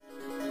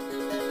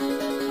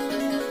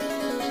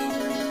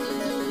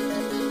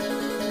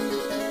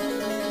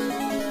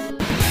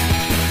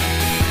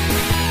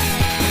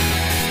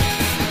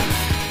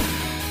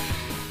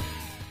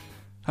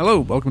Hello,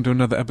 welcome to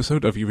another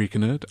episode of Eureka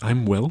Nerd.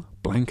 I'm Will,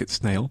 Blanket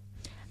Snail.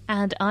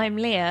 And I'm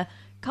Leah,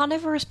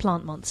 carnivorous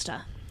plant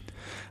monster.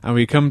 And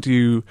we come to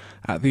you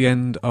at the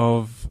end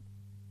of...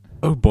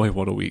 Oh boy,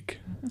 what a week.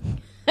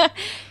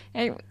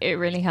 It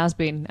really has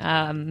been.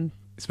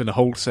 It's been a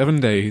whole 7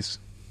 days.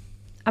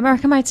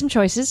 America made some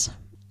choices.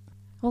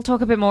 We'll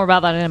talk a bit more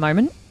about that in a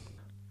moment.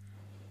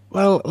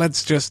 Well,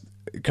 let's just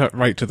cut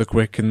right to the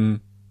quick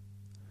and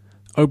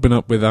open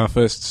up with our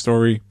first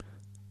story.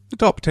 The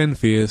top 10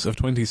 fears of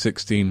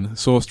 2016,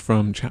 sourced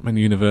from Chapman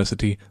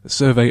University, a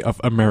survey of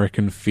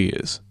American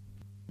fears.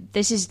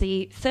 This is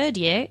the third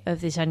year of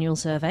this annual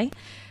survey,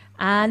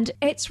 and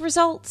its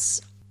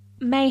results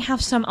may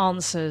have some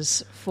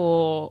answers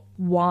for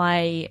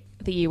why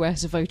the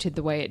US voted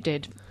the way it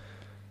did.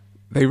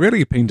 They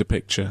really paint a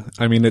picture.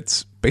 I mean,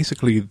 it's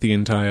basically the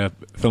entire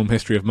film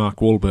history of Mark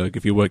Wahlberg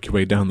if you work your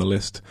way down the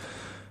list.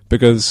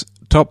 Because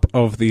top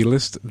of the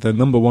list, the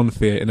number one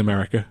fear in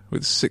America,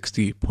 with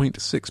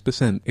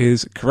 60.6%,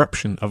 is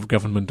corruption of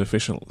government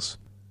officials.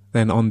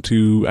 Then on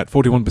to, at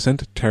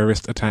 41%,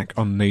 terrorist attack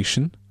on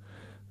nation.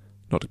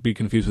 Not to be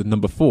confused with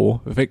number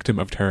 4, victim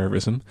of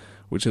terrorism,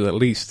 which is at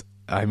least,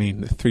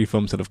 3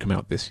 films that have come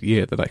out this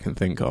year that I can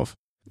think of.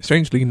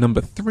 Strangely, number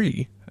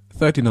 3,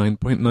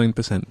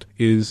 39.9%,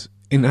 is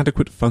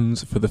inadequate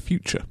funds for the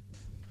future.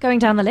 Going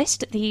down the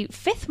list, the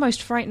fifth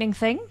most frightening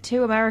thing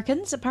to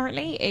Americans,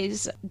 apparently,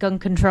 is gun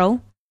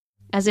control.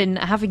 As in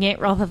having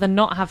it rather than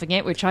not having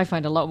it, which I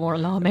find a lot more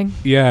alarming.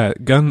 Yeah,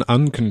 gun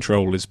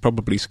uncontrol is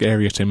probably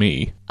scarier to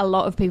me. A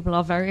lot of people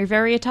are very,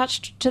 very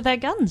attached to their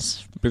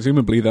guns.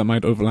 Presumably that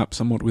might overlap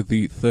somewhat with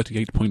the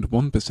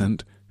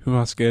 38.1% who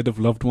are scared of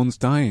loved ones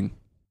dying.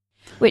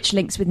 Which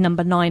links with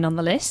number 9 on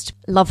the list,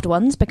 loved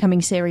ones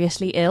becoming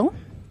seriously ill.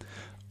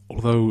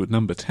 Although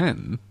number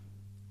 10...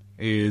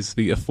 is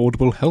the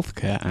Affordable Health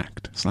Care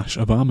Act /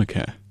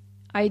 Obamacare.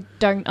 I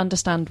don't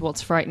understand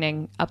what's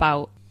frightening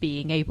about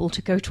being able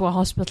to go to a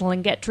hospital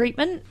and get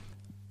treatment.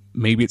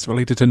 Maybe it's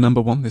related to number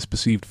 1, this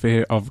perceived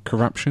fear of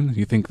corruption.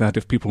 You think that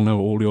if people know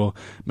all your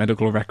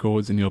medical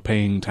records and you're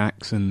paying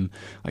tax and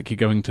you're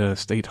going to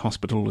state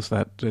hospitals,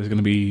 that there's going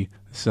to be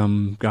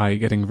some guy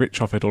getting rich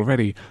off it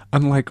already,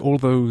 unlike all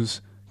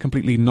those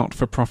completely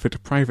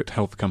not-for-profit private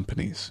health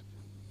companies.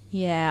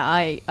 Yeah,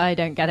 I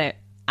don't get it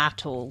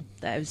at all.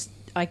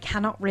 I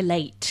cannot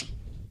relate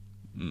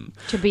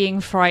to being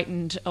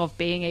frightened of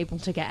being able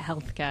to get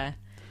healthcare.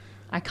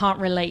 I can't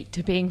relate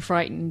to being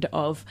frightened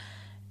of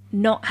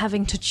not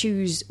having to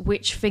choose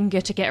which finger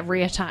to get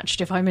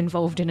reattached if I'm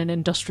involved in an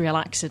industrial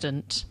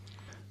accident.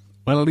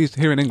 Well, at least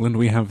here in England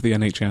we have the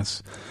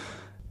NHS.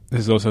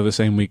 This is also the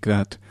same week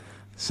that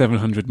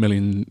 £700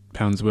 million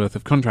worth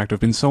of contract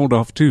have been sold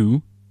off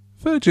to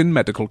Virgin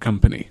Medical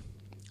Company.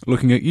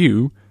 Looking at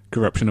you,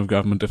 corruption of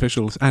government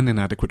officials and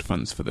inadequate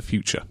funds for the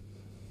future.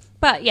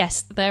 But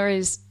yes, there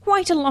is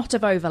quite a lot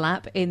of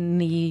overlap in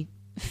the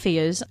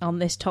fears on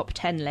this top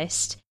 10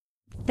 list.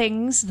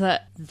 Things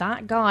that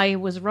guy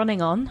was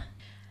running on.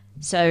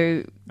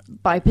 So,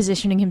 by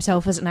positioning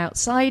himself as an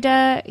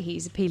outsider,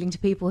 he's appealing to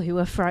people who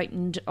are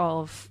frightened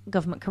of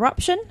government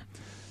corruption.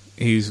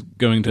 He's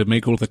going to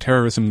make all the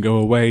terrorism go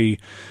away.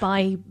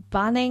 By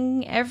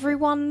banning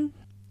everyone.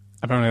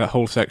 Apparently that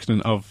whole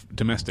section of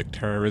domestic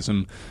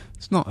terrorism,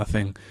 it's not a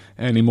thing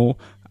anymore.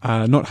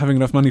 Not having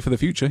enough money for the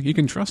future, you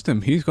can trust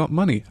him. He's got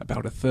money,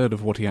 about a third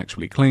of what he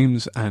actually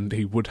claims, and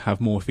he would have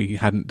more if he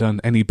hadn't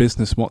done any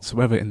business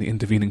whatsoever in the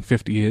intervening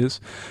 50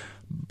 years.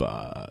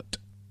 But...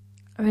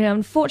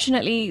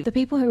 unfortunately, the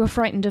people who are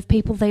frightened of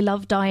people they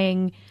love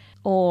dying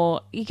or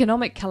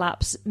economic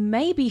collapse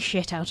may be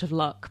shit out of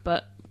luck,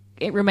 but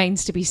it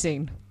remains to be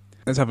seen.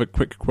 Let's have a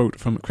quick quote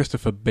from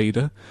Christopher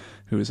Bader,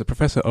 who is a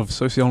professor of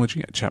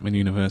sociology at Chapman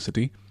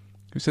University,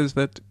 who says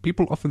that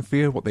people often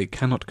fear what they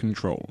cannot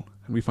control,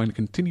 and we find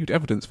continued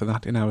evidence for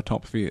that in our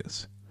top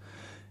fears.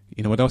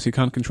 You know what else you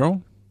can't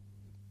control?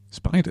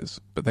 Spiders,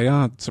 but they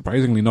are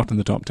surprisingly not in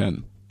the top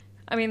 10.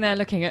 They're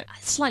looking at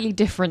a slightly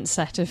different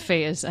set of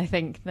fears, I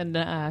think, than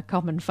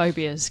common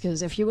phobias,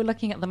 because if you were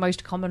looking at the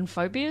most common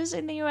phobias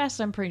in the US,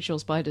 I'm pretty sure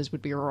spiders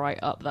would be right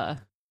up there.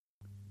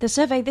 The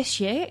survey this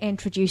year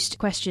introduced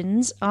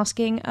questions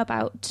asking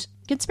about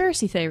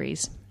conspiracy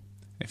theories.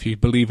 If you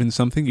believe in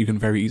something, you can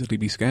very easily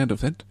be scared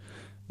of it,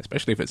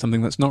 especially if it's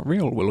something that's not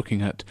real. We're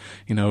looking at,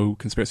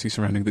 conspiracy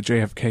surrounding the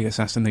JFK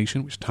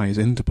assassination, which ties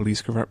into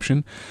police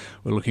corruption.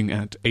 We're looking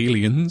at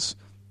aliens.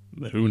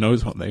 Who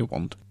knows what they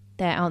want?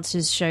 Their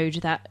answers showed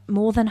that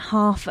more than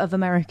half of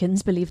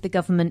Americans believe the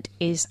government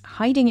is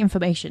hiding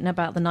information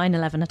about the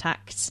 9/11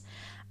 attacks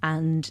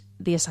and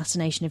the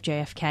assassination of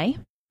JFK.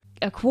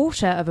 A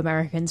quarter of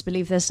Americans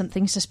believe there's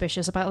something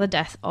suspicious about the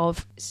death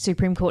of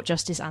Supreme Court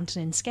Justice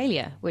Antonin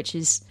Scalia, which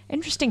is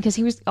interesting because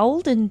he was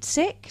old and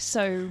sick,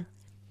 so...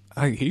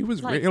 he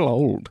was real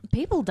old.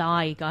 People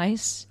die,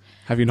 guys.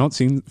 Have you not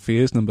seen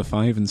Fears number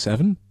 5 and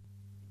 7?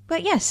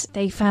 But yes,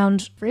 they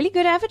found really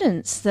good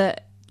evidence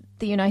that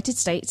the United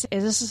States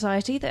is a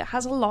society that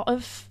has a lot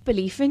of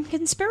belief in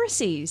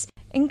conspiracies,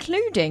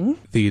 including...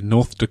 the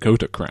North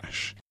Dakota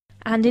crash.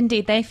 And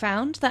indeed, they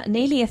found that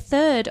nearly a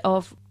third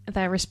of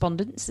their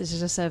respondents, this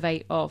is a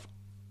survey of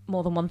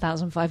more than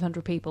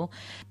 1,500 people,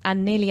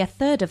 and nearly a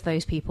third of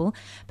those people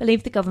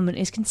believe the government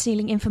is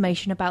concealing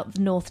information about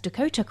the North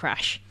Dakota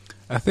crash.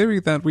 A theory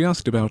that we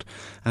asked about,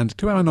 and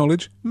to our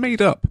knowledge,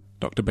 made up,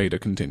 Dr. Bader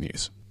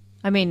continues.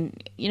 I mean,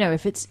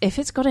 if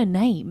it's got a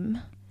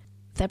name,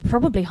 they're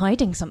probably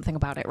hiding something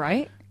about it,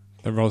 right?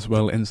 The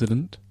Roswell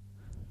incident,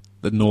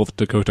 the North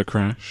Dakota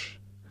crash,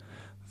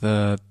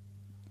 the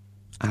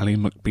Ally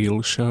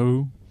McBeal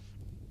show.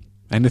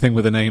 Anything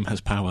with a name has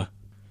power.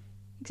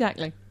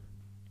 Exactly.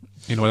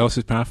 You know what else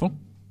is powerful?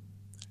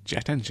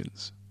 Jet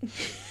engines.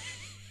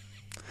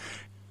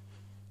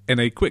 In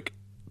a quick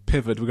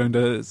pivot, we're going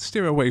to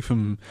steer away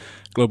from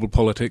global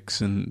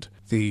politics and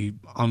the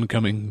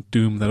oncoming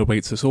doom that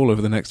awaits us all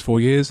over the next 4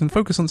 years and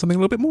focus on something a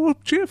little bit more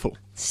cheerful.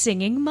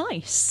 Singing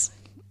mice.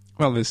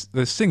 Well,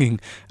 there's singing,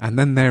 and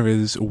then there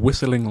is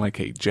whistling like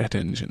a jet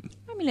engine.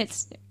 I mean,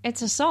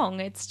 it's a song.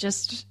 It's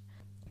just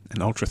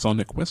an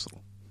ultrasonic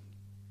whistle.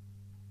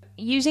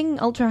 Using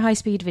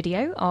ultra-high-speed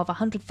video of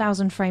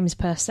 100,000 frames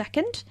per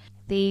second,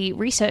 the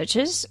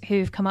researchers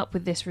who've come up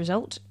with this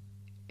result,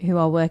 who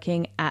are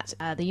working at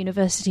the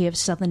University of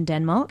Southern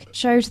Denmark,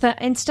 showed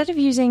that instead of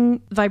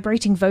using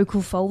vibrating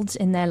vocal folds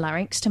in their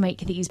larynx to make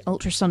these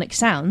ultrasonic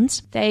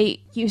sounds,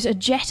 they use a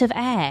jet of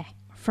air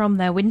from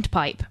their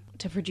windpipe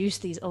to produce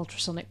these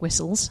ultrasonic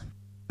whistles.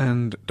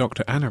 And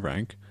Dr.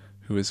 Anurag,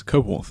 who is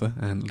co-author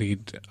and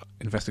lead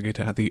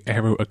investigator at the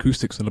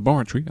Aeroacoustics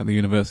Laboratory at the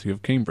University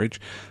of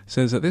Cambridge,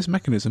 says that this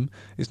mechanism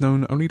is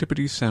known only to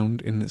produce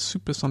sound in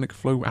supersonic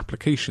flow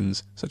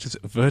applications, such as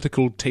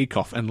vertical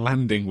takeoff and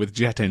landing with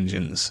jet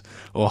engines,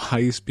 or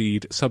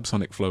high-speed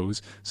subsonic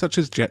flows, such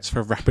as jets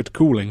for rapid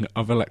cooling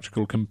of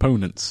electrical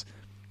components,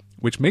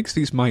 which makes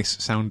these mice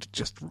sound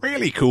just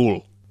really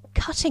cool.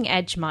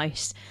 Cutting-edge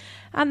mice.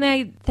 And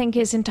they think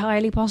it's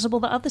entirely possible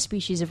that other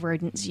species of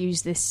rodents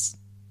use this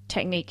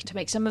technique to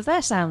make some of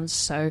their sounds.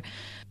 So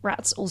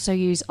rats also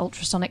use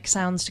ultrasonic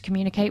sounds to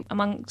communicate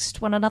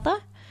amongst one another.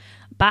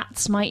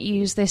 Bats might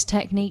use this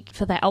technique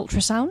for their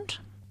ultrasound.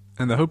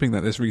 And they're hoping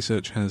that this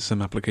research has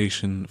some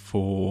application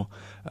for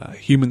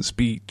human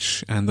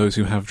speech and those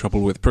who have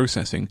trouble with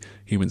processing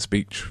human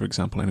speech, for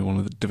example, anyone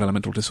with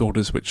developmental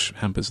disorders which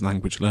hampers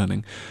language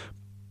learning.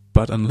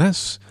 But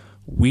unless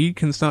we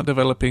can start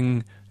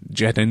developing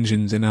jet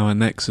engines in our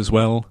necks as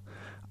well,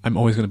 I'm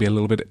always going to be a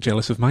little bit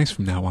jealous of mice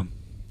from now on.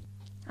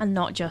 And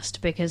not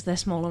just because they're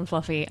small and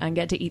fluffy and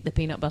get to eat the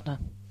peanut butter.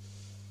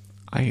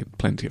 I eat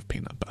plenty of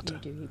peanut butter. You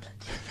do eat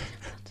plenty of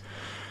peanut butter.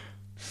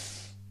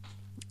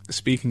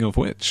 Speaking of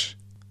which,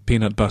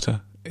 peanut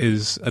butter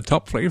is a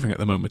top flavouring at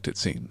the moment, it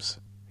seems.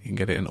 You can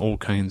get it in all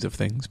kinds of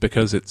things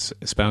because it's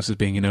espoused as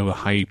being, a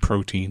high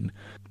protein.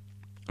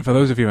 For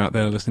those of you out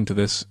there listening to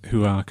this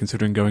who are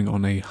considering going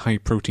on a high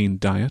protein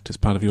diet as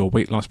part of your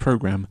weight loss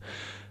program,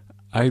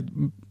 I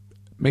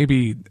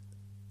maybe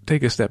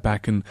take a step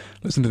back and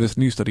listen to this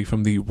new study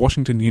from the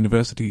Washington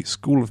University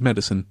School of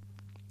Medicine,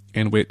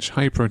 in which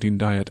high protein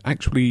diet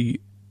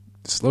actually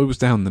slows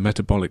down the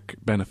metabolic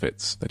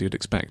benefits that you'd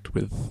expect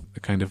with a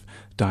kind of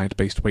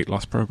diet-based weight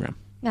loss program.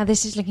 Now,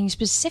 this is looking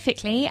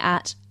specifically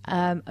at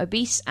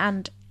obese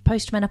and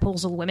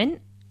postmenopausal women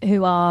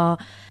who are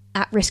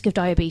at risk of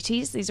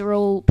diabetes. These are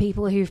all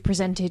people who've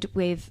presented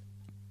with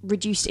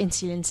reduced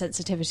insulin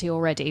sensitivity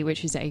already,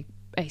 which is a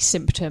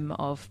symptom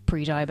of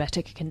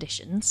pre-diabetic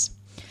conditions.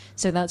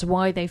 So that's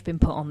why they've been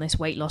put on this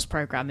weight loss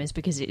program, is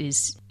because it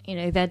is,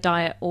 their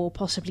diet or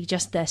possibly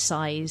just their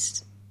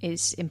size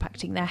is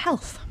impacting their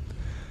health.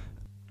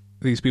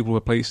 These people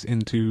were placed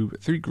into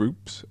 3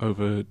 groups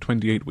over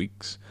 28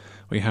 weeks.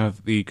 We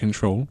have the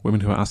control,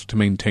 women who are asked to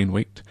maintain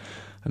weight,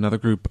 another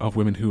group of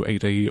women who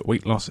ate a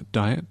weight loss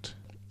diet,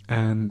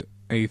 and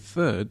a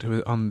third who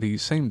are on the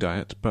same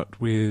diet but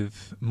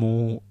with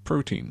more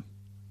protein.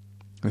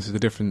 This is a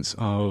difference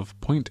of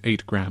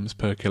 0.8 grams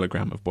per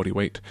kilogram of body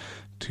weight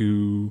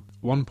to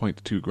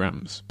 1.2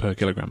 grams per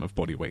kilogram of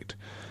body weight,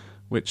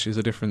 which is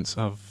a difference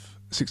of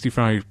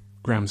 65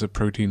 grams of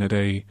protein a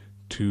day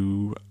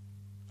to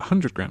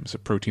 100 grams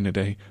of protein a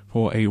day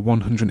for a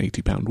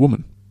 180-pound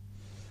woman.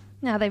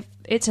 Now,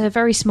 it's a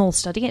very small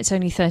study. It's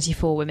only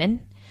 34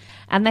 women.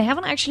 And they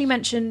haven't actually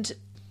mentioned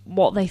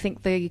what they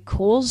think the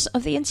cause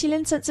of the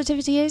insulin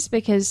sensitivity is,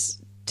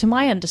 because to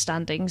my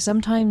understanding,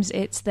 sometimes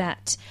it's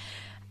that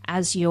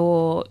as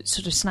you're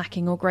sort of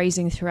snacking or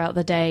grazing throughout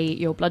the day,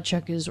 your blood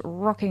sugar's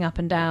rocking up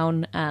and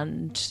down,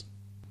 and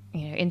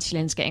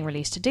insulin's getting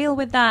released to deal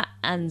with that,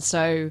 and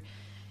so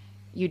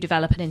you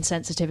develop an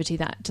insensitivity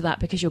to that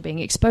because you're being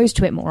exposed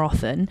to it more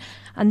often.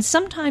 And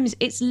sometimes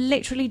it's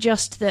literally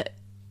just that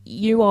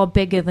you are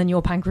bigger than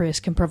your pancreas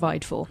can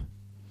provide for.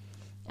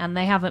 And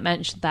they haven't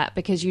mentioned that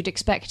because you'd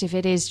expect if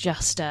it is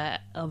just a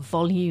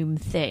volume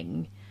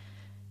thing,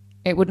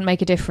 it wouldn't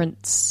make a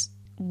difference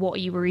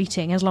what you were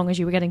eating as long as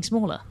you were getting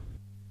smaller.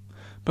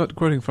 But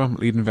quoting from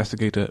lead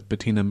investigator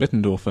Bettina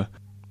Mittendorfer,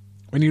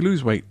 when you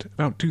lose weight,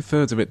 about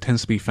 2/3 of it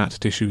tends to be fat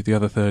tissue, the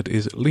other third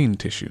is lean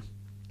tissue.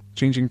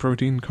 Changing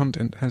protein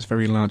content has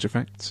very large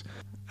effects,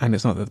 And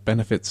it's not that the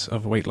benefits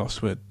of weight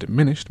loss were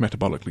diminished,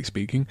 metabolically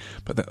speaking,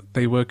 but that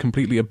they were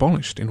completely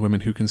abolished in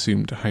women who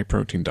consumed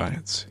high-protein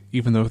diets,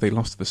 even though they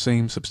lost the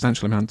same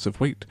substantial amounts of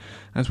weight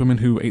as women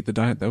who ate the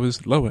diet that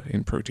was lower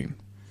in protein.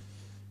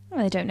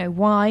 Well, I don't know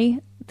why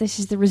this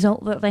is the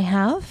result that they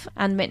have,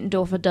 and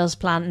Mittendorfer does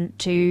plan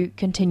to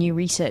continue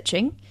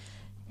researching,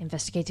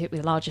 investigate it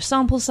with larger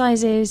sample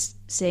sizes,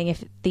 seeing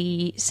if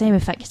the same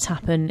effects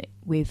happen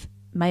with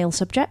male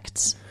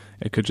subjects.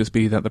 It could just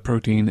be that the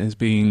protein is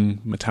being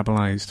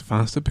metabolized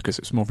faster because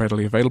it's more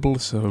readily available,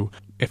 so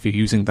if you're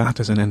using that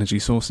as an energy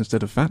source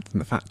instead of fat, then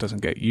the fat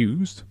doesn't get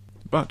used.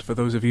 But for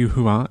those of you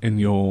who are in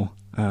your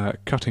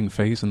cutting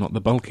phase and not the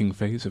bulking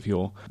phase of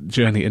your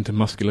journey into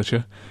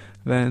musculature,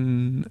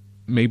 then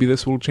maybe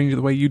this will change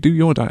the way you do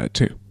your diet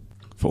too,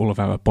 for all of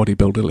our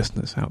bodybuilder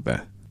listeners out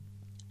there.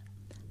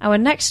 Our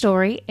next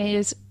story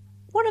is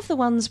one of the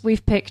ones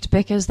we've picked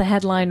because the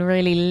headline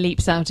really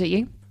leaps out at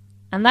you,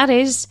 and that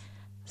is,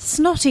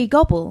 Snotty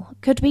Gobble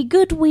could be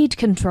good weed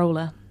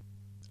controller.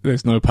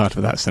 There's no part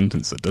of that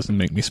sentence that doesn't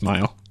make me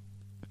smile.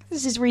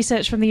 This is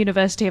research from the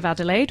University of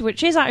Adelaide,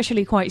 which is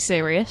actually quite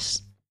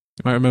serious.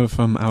 You might remember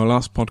from our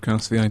last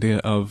podcast the idea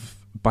of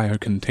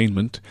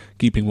biocontainment,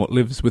 keeping what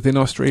lives within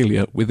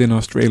Australia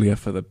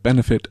for the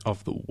benefit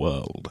of the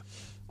world.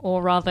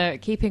 Or rather,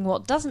 keeping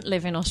what doesn't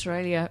live in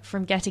Australia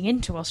from getting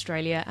into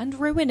Australia and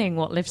ruining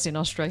what lives in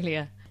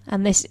Australia.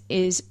 And this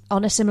is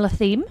on a similar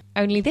theme,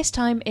 only this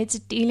time it's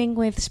dealing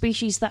with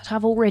species that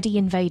have already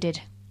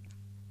invaded.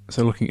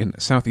 So looking in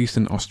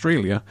southeastern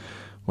Australia,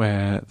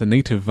 where the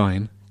native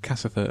vine,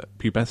 Cassitha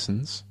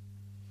pubescens,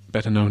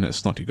 better known as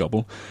snotty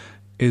gobble,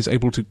 is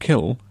able to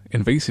kill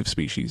invasive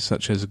species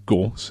such as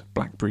gorse,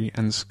 blackberry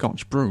and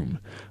Scotch broom,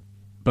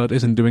 but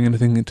isn't doing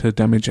anything to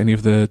damage any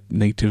of the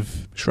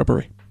native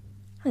shrubbery.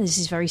 And this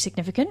is very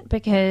significant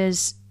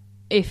because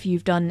if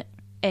you've done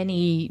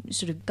any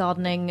sort of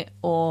gardening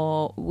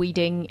or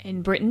weeding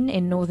in Britain,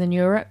 in Northern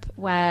Europe,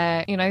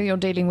 where, you're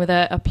dealing with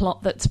a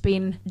plot that's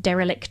been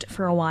derelict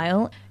for a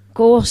while,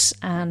 gorse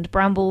and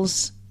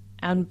brambles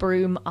and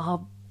broom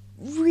are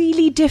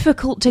really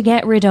difficult to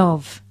get rid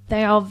of.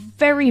 They are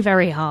very,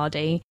 very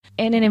hardy.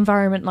 In an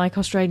environment like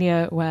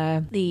Australia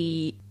where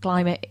the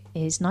climate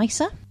is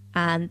nicer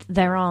and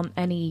there aren't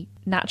any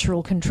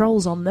natural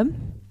controls on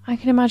them, I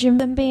can imagine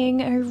them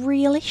being a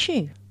real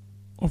issue.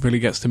 What really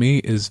gets to me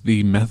is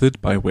the method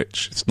by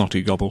which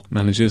Snotty Gobble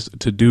manages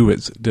to do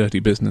its dirty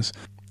business,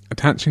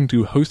 attaching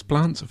to host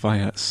plants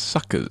via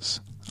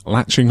suckers,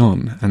 latching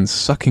on and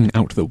sucking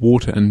out the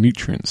water and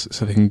nutrients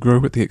so they can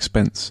grow at the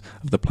expense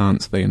of the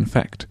plants they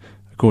infect,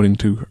 according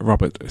to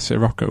Robert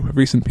Sirocco, a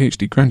recent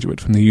PhD graduate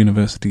from the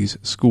university's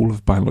School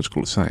of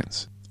Biological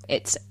Science.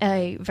 It's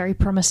a very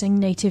promising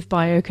native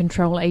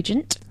biocontrol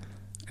agent.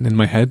 And in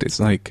my head, it's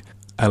like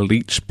a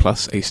leech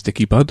plus a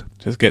sticky bud.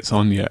 Just gets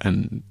on you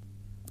and...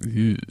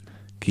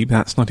 keep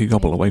that Snotty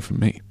Gobble away from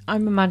me.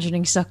 I'm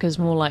imagining suckers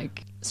more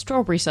like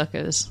strawberry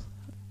suckers.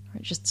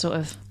 It just sort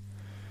of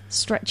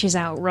stretches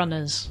out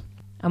runners,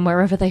 and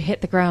wherever they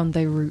hit the ground,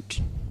 they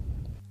root.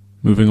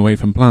 Moving away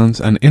from plants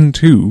and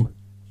into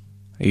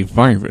a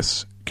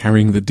virus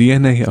carrying the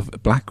DNA of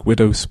black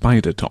widow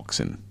spider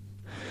toxin.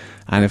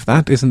 And if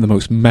that isn't the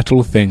most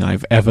metal thing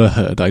I've ever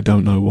heard, I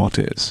don't know what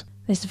is.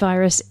 This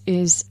virus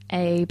is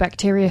a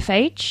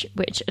bacteriophage,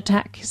 which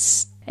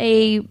attacks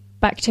a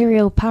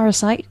bacterial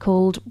parasite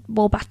called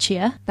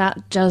Wolbachia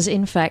that does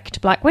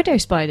infect black widow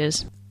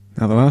spiders.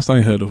 Now, the last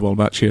I heard of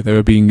Wolbachia, they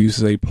were being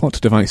used as a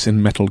plot device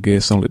in Metal Gear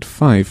Solid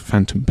 5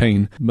 Phantom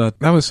Pain, but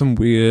that was some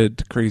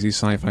weird, crazy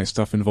sci-fi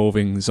stuff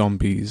involving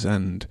zombies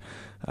and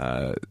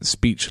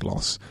speech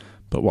loss.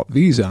 But what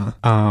these are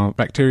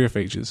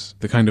bacteriophages,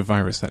 the kind of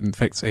virus that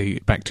infects a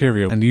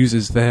bacteria and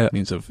uses their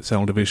means of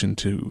cell division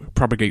to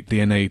propagate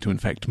DNA to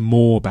infect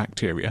more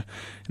bacteria,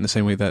 in the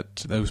same way that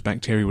those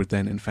bacteria would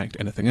then infect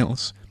anything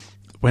else.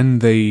 When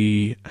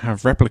they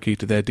have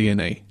replicated their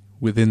DNA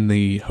within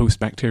the host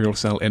bacterial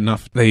cell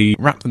enough, they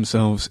wrap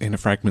themselves in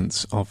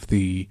fragments of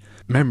the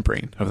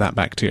membrane of that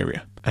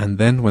bacteria. And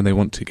then when they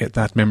want to get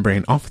that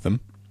membrane off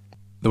them,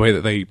 the way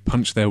that they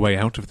punch their way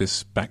out of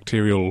this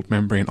bacterial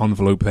membrane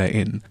envelope they're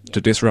in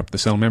to disrupt the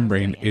cell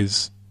membrane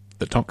is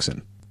the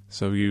toxin.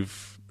 So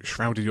you've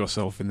shrouded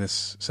yourself in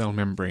this cell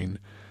membrane,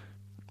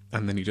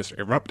 and then you just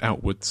erupt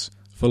outwards,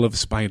 full of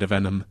spider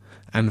venom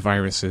and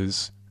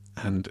viruses,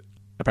 and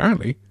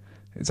apparently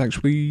it's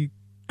actually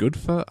good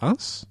for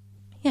us?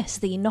 Yes,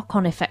 the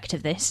knock-on effect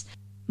of this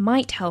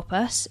might help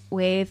us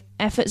with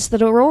efforts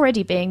that are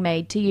already being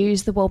made to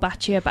use the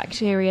Wolbachia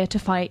bacteria to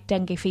fight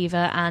dengue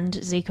fever and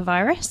Zika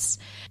virus.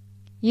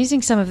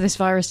 Using some of this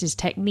virus's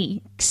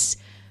techniques,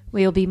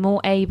 we'll be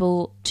more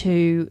able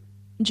to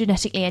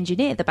genetically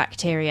engineer the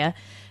bacteria,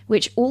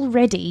 which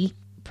already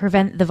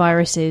prevent the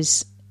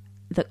viruses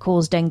that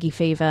cause dengue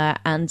fever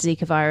and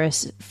Zika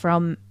virus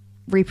from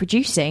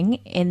reproducing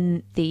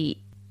in the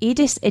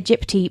Aedes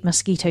aegypti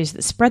mosquitoes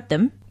that spread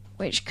them,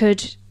 which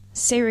could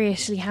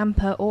seriously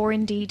hamper or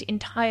indeed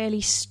entirely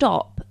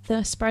stop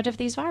the spread of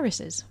these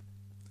viruses.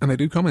 And they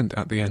do comment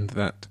at the end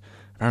that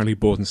apparently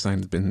Bordenstein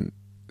has been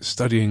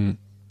studying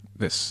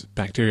this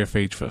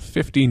bacteriophage for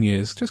 15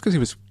 years just because he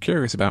was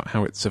curious about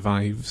how it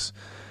survives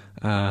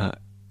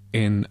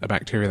in a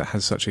bacteria that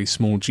has such a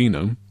small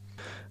genome.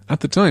 At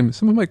the time,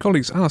 some of my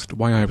colleagues asked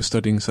why I was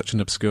studying such an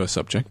obscure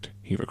subject,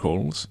 he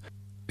recalls.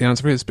 The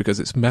answer is because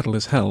it's metal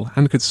as hell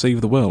and could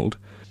save the world.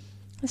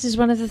 This is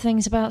one of the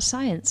things about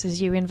science,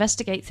 is you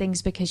investigate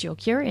things because you're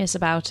curious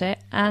about it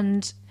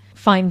and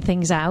find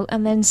things out,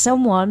 and then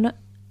someone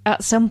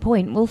at some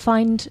point will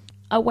find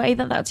a way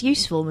that that's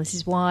useful. This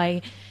is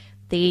why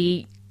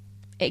the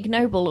Ig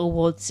Nobel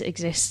Awards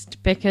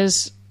exist,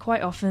 because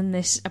quite often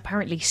this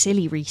apparently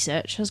silly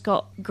research has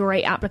got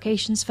great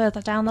applications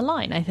further down the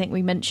line. I think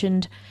we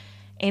mentioned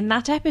in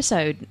that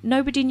episode,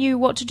 nobody knew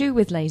what to do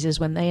with lasers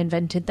when they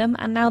invented them,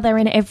 and now they're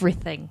in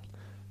everything.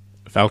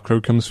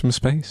 Velcro comes from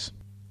space.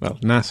 Well,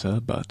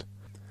 NASA, but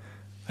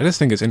I just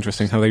think it's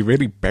interesting how they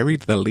really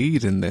buried the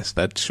lead in this.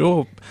 That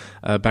sure,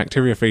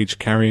 bacteriophage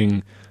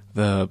carrying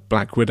the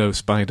Black Widow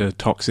spider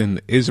toxin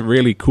is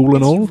really cool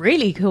and all. It's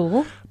really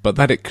cool. But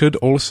that it could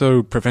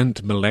also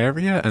prevent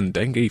malaria and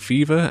dengue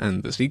fever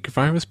and the Zika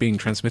virus being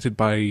transmitted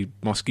by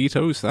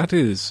mosquitoes, that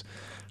is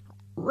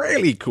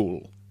really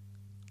cool.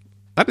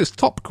 That is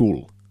top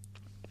cool.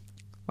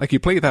 Like you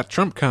play that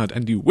trump card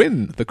and you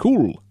win the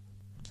cool.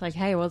 It's like,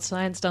 hey, what's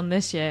science done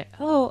this year?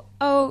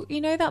 Oh, you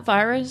know that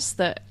virus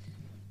that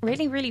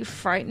really, really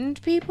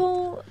frightened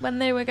people when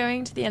they were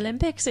going to the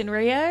Olympics in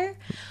Rio?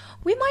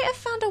 We might have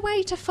found a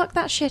way to fuck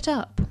that shit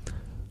up.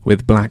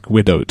 With Black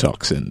Widow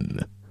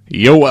toxin.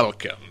 You're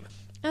welcome.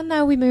 And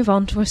now we move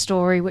on to a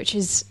story which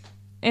is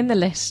in the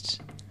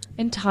list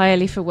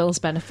entirely for Will's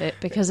benefit,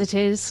 because it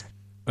is...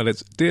 Well,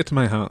 it's dear to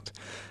my heart,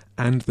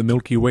 and the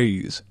Milky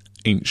Way's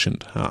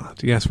ancient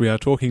heart. Yes, we are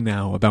talking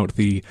now about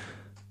the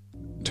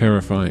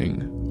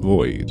terrifying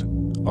void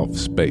of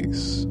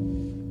space.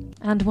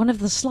 And one of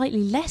the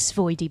slightly less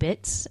voidy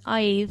bits,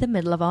 i.e. the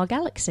middle of our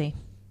galaxy.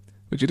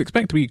 Which you'd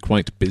expect to be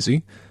quite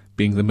busy,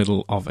 being the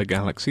middle of a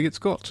galaxy. It's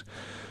got,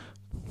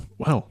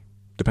 well,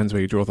 depends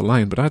where you draw the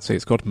line, but I'd say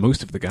it's got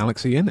most of the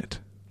galaxy in it.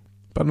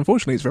 But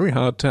unfortunately, it's very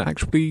hard to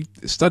actually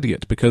study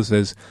it because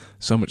there's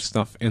so much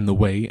stuff in the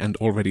way and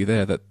already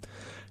there that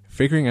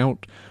figuring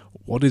out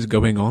what is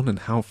going on and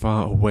how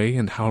far away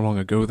and how long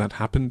ago that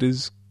happened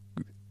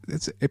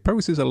it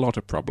poses a lot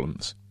of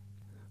problems.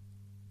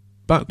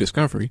 But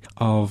discovery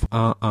of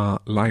RR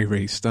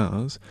Lyrae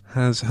stars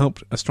has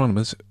helped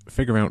astronomers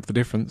figure out the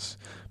difference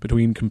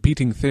between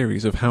competing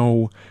theories of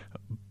how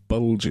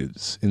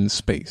bulges in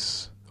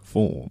space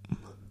form.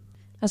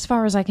 As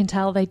far as I can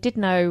tell, they did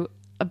know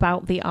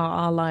about the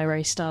RR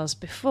Lyrae stars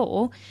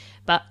before,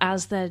 but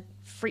as they're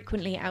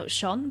frequently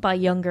outshone by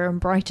younger and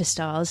brighter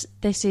stars,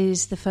 this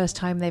is the first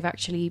time they've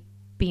actually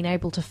been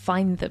able to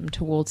find them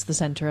towards the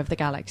centre of the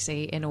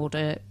galaxy in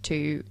order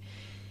to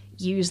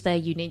use their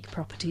unique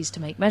properties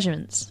to make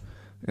measurements.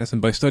 Yes,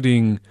 and by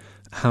studying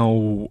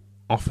how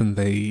often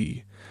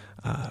they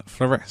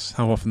fluoresce,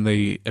 how often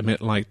they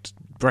emit light,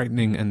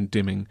 brightening and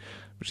dimming,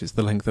 which is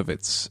the length of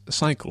its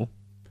cycle,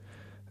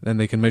 then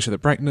they can measure the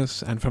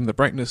brightness, and from the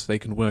brightness they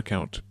can work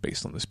out,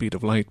 based on the speed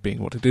of light being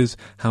what it is,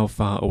 how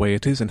far away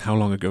it is and how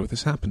long ago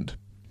this happened.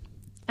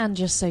 And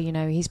just so you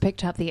know, he's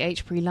picked up the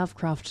H.P.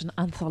 Lovecraft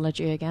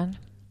anthology again.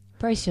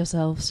 Brace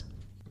yourselves.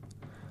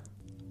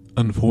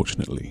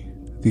 Unfortunately,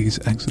 these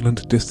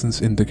excellent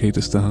distance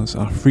indicator stars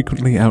are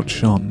frequently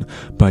outshone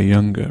by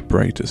younger,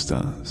 brighter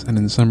stars, and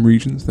in some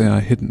regions they are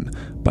hidden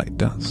by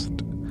dust.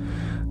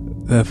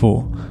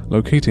 Therefore,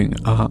 locating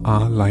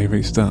RR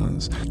Lyrae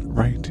stars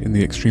right in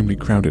the extremely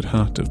crowded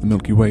heart of the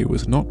Milky Way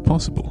was not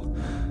possible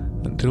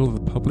until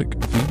the public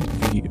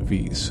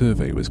VV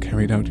survey was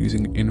carried out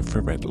using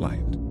infrared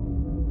light.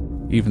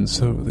 Even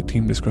so, the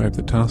team described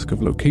the task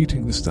of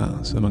locating the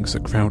stars amongst a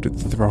crowded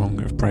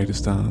throng of brighter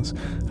stars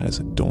as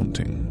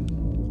daunting.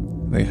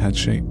 They had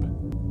shape,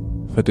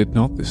 for did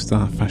not this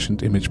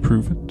star-fashioned image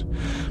prove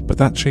it? But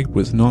that shape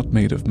was not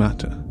made of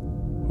matter.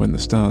 When the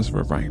stars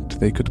were right,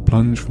 they could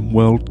plunge from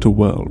world to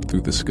world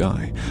through the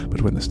sky,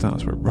 but when the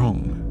stars were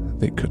wrong,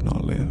 they could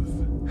not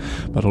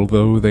live. But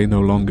although they no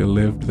longer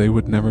lived, they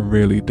would never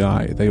really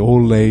die. They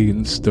all lay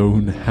in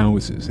stone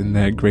houses in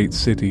their great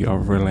city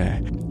of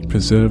R'lyeh,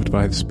 preserved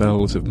by the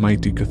spells of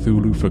mighty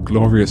Cthulhu for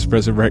glorious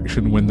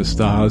resurrection when the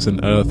stars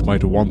and earth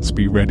might once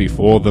be ready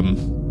for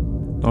them.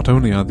 Not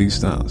only are these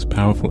stars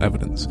powerful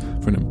evidence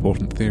for an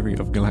important theory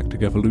of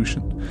galactic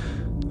evolution,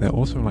 they're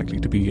also likely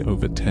to be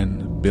over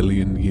 10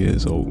 billion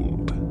years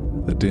old,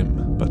 the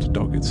dim but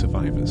dogged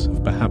survivors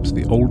of perhaps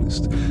the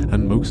oldest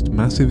and most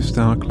massive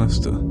star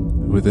cluster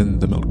within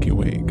the Milky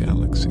Way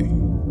galaxy.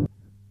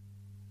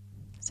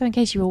 So in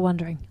case you were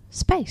wondering,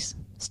 space,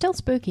 still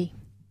spooky.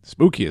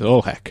 Spooky as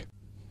all heck.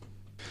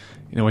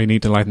 You know what you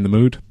need to lighten the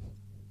mood?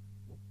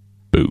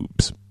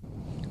 Boobs.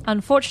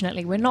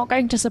 Unfortunately, we're not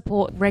going to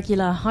support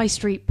regular high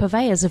street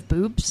purveyors of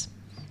boobs.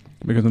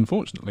 Because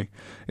unfortunately,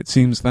 it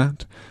seems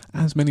that,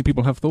 as many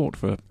people have thought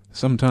for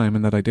some time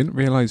and that I didn't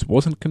realise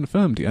wasn't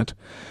confirmed yet,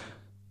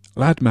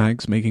 lad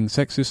mags making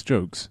sexist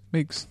jokes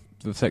makes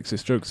the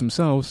sexist jokes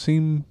themselves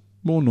seem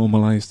more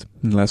normalised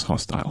and less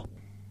hostile.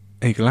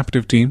 a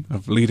collaborative team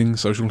of leading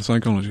social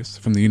psychologists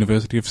from the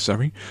University of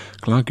Surrey,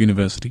 Clark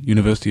University,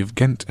 University of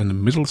Ghent,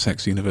 and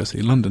Middlesex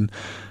University, London,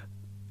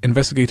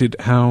 investigated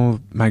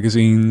how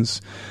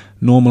magazines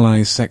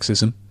normalise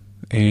sexism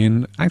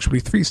in actually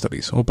 3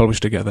 studies, all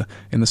published together,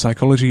 in the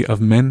psychology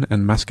of men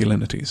and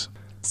masculinities.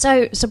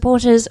 So,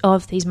 supporters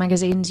of these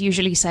magazines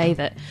usually say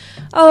that,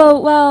 oh,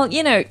 well,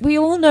 we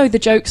all know the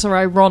jokes are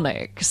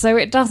ironic, so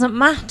it doesn't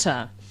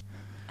matter.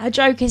 A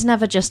joke is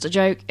never just a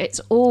joke, it's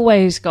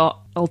always got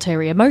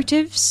ulterior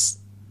motives,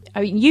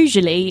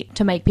 usually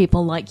to make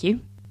people like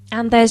you,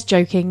 and there's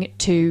joking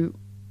to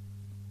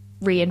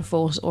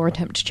reinforce or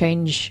attempt to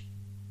change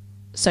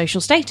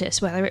social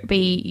status, whether it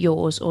be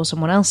yours or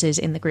someone else's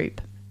in the group.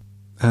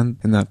 And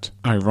in that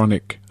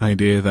ironic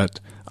idea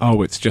that,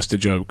 oh, it's just a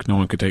joke, no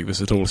one could take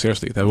this at all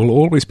seriously, there will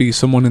always be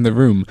someone in the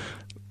room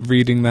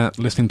reading that,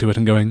 listening to it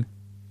and going,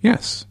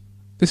 yes,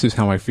 this is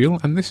how I feel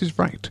and this is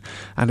right.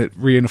 And it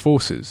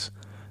reinforces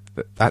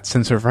that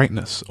sense of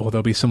rightness. Or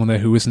there'll be someone there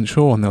who isn't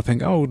sure and they'll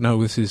think, oh,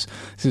 no, this is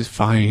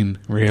fine,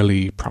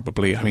 really,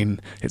 probably. I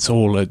mean, it's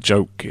all a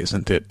joke,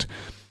 isn't it?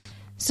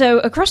 So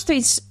across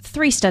these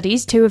 3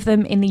 studies, 2 of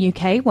them in the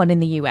UK, 1 in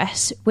the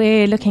US,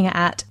 we're looking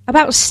at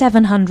about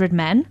 700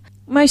 men,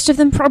 most of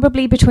them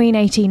probably between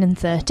 18 and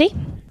 30.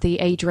 The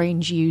age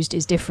range used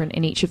is different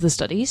in each of the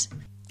studies.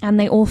 And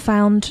they all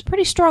found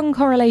pretty strong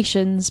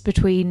correlations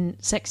between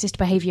sexist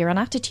behaviour and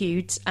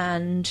attitudes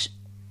and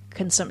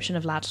consumption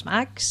of lads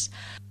mags,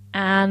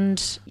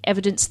 and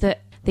evidence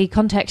that the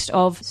context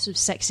of sort of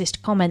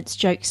sexist comments,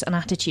 jokes and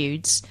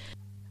attitudes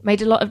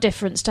made a lot of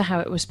difference to how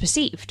it was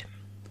perceived.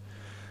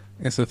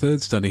 Yes, the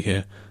 3rd study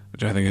here,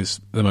 which I think is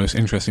the most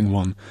interesting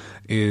one,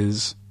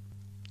 is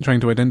trying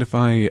to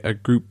identify a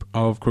group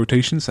of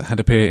quotations that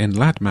had appeared in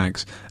lad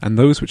mags and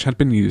those which had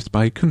been used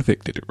by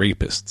convicted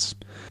rapists.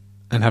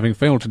 And having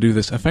failed to do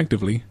this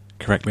effectively,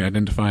 correctly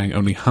identifying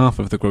only half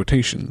of the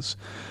quotations,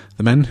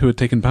 the men who had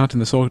taken part in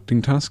the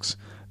sorting tasks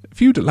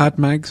viewed lad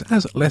mags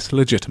as less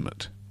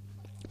legitimate.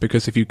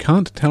 Because if you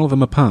can't tell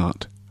them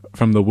apart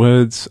from the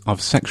words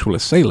of sexual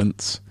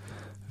assailants,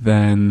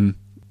 then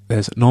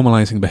there's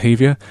normalising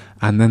behaviour,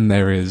 and then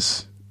there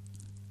is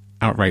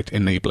outright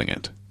enabling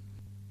it.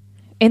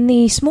 In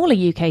the smaller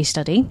UK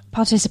study,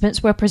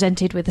 participants were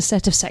presented with a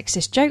set of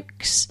sexist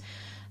jokes.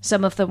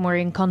 Some of them were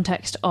in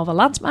context of a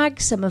lads mag,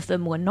 some of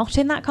them were not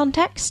in that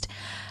context,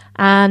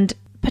 and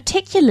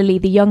particularly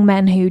the young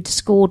men who'd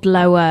scored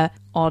lower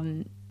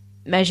on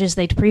measures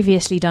they'd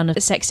previously done of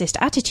sexist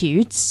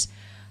attitudes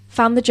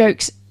found the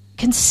jokes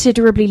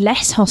considerably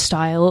less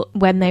hostile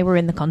when they were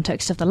in the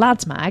context of the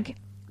lads mag.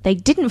 They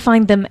didn't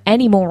find them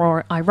any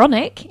more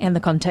ironic in the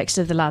context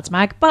of the lads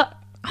mag, but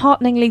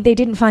hearteningly they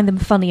didn't find them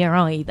funnier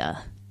either.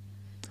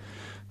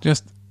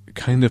 Just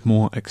kind of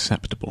more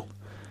acceptable,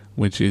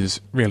 which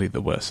is really the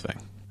worst thing.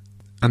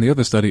 And the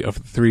other study of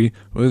the 3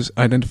 was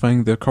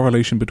identifying the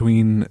correlation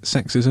between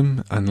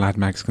sexism and lad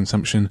mags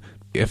consumption.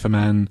 If a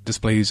man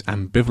displays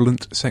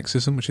ambivalent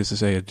sexism, which is to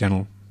say a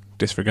general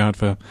disregard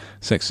for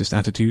sexist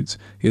attitudes,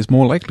 he is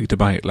more likely to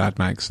buy lad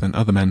mags than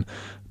other men,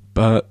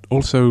 but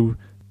also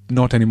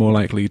not any more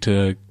likely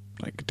to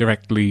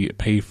directly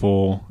pay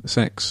for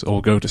sex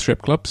or go to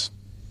strip clubs.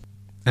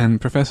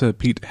 And Professor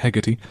Pete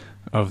Hegarty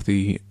of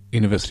the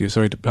University of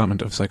Surrey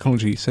Department of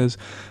Psychology says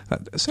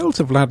that sales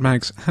of lad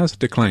mags has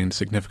declined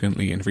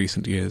significantly in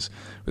recent years,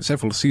 with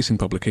several ceasing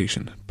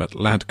publication, but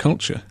lad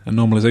culture and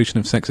normalisation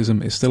of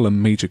sexism is still a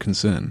major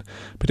concern,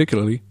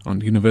 particularly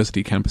on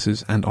university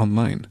campuses and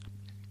online.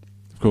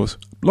 Of course,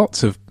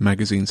 lots of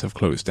magazines have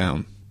closed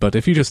down, but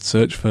if you just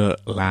search for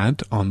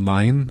lad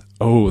online,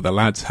 oh, the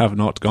lads have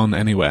not gone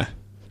anywhere.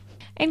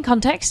 In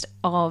context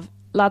of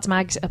lads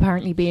mags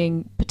apparently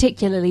being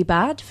particularly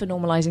bad for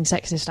normalising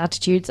sexist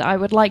attitudes, I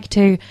would like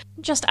to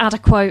just add a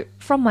quote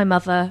from my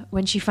mother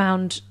when she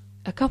found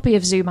a copy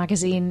of Zoo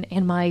magazine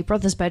in my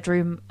brother's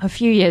bedroom a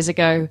few years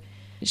ago.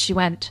 She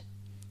went,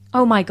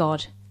 "Oh my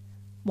god,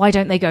 why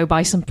don't they go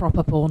buy some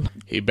proper porn?"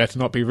 He better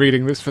not be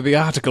reading this for the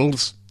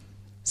articles.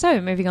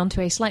 So, moving on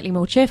to a slightly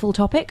more cheerful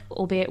topic,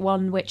 albeit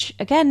one which,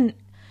 again,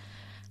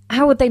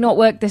 how would they not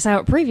work this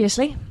out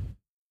previously?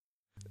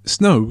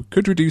 Snow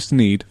could reduce the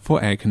need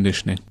for air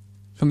conditioning.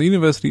 From the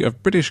University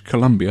of British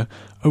Columbia,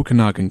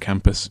 Okanagan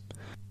campus.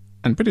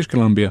 And British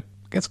Columbia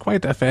gets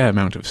quite a fair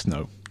amount of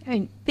snow. I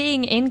mean,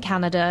 being in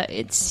Canada,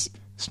 it's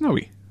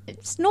snowy.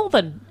 It's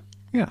northern.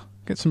 Yeah,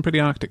 get some pretty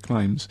Arctic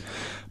climes.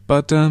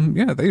 But,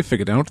 they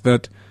figured out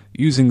that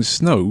using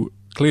snow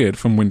cleared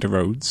from winter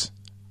roads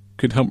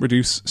could help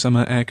reduce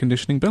summer air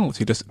conditioning bills.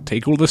 You just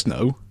take all the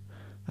snow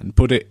and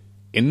put it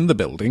in the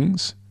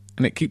buildings,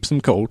 and it keeps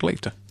them cold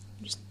later.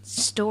 Just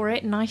store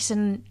it nice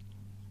and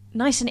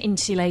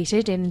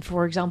insulated in,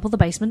 for example, the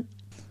basement.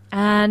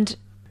 And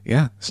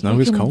yeah, snow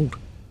is cold.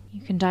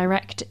 You can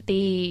direct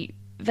the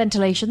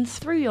ventilation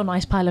through your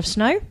nice pile of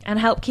snow and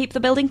help keep the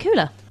building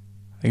cooler.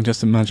 I can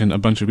just imagine a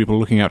bunch of people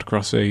looking out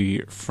across a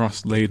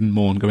frost-laden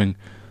morn going,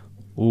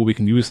 "Oh, we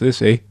can use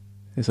this, eh?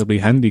 This'll be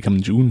handy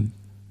come June."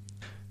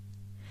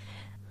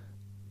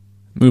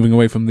 Moving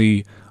away from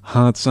the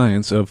hard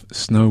science of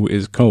snow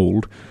is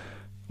cold,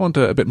 on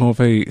to a bit more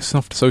of a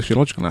soft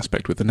sociological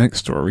aspect with the next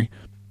story,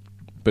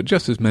 but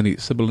just as many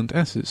sibilant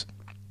S's,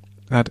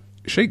 that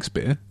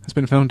Shakespeare has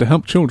been found to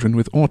help children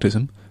with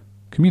autism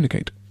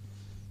communicate.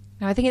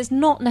 Now, I think it's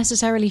not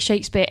necessarily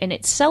Shakespeare in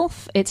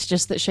itself, it's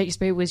just that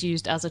Shakespeare was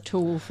used as a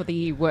tool for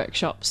the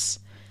workshops.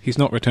 He's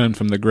not returned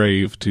from the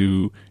grave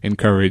to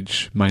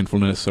encourage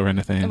mindfulness or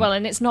anything. Well,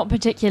 and it's not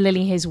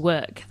particularly his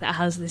work that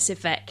has this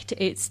effect.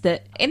 It's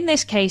that, in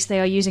this case,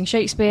 they are using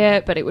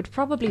Shakespeare, but it would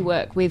probably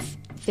work with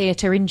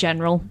theatre in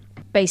general.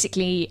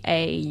 Basically,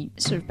 a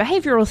sort of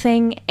behavioural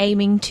thing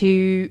aiming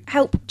to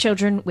help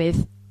children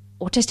with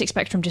autistic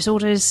spectrum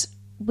disorders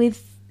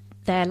with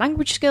their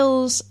language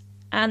skills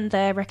and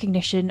their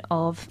recognition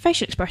of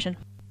facial expression.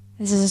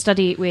 This is a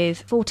study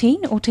with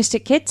 14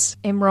 autistic kids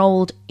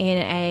enrolled in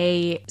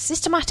a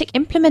systematic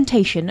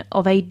implementation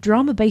of a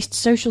drama-based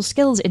social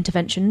skills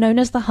intervention known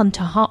as the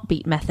Hunter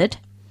Heartbeat Method,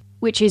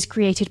 which is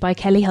created by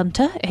Kelly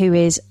Hunter, who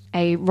is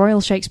a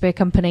Royal Shakespeare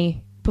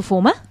Company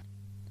performer.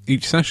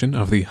 Each session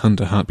of the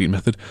Hunter Heartbeat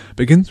Method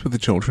begins with the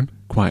children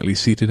quietly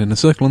seated in a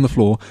circle on the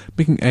floor,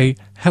 making a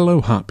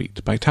hello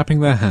heartbeat by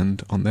tapping their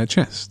hand on their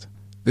chest.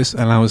 This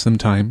allows them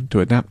time to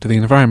adapt to the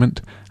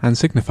environment and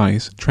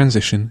signifies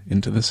transition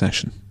into the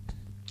session.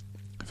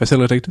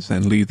 Facilitators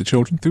then lead the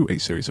children through a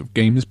series of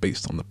games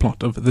based on the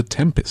plot of The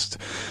Tempest,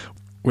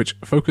 which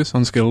focus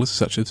on skills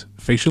such as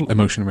facial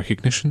emotion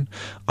recognition,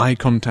 eye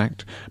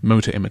contact,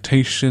 motor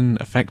imitation,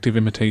 affective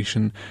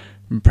imitation,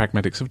 and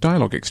pragmatics of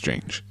dialogue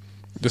exchange.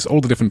 Just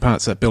all the different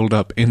parts that build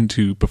up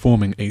into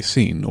performing a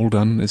scene, all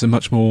done as a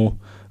much more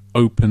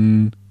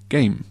open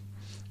game.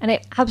 And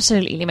it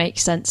absolutely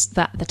makes sense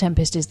that The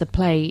Tempest is the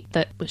play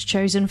that was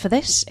chosen for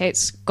this.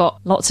 It's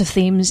got lots of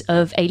themes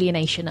of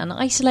alienation and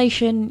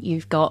isolation.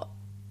 You've got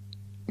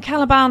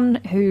Caliban,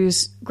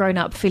 who's grown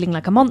up feeling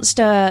like a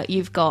monster.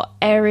 You've got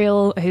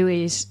Ariel, who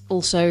is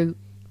also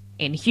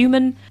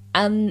inhuman.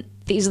 And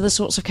these are the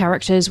sorts of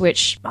characters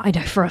which I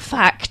know for a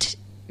fact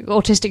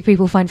autistic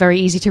people find very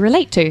easy to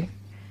relate to,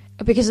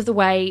 because of the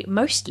way,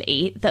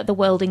 mostly, that the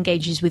world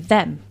engages with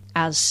them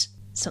as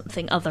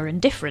something other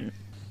and different.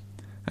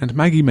 And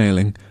Maggie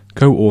Mailing,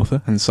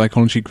 co-author and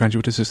psychology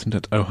graduate assistant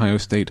at Ohio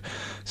State,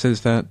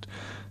 says that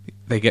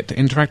they get to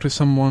interact with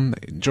someone,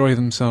 they enjoy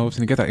themselves,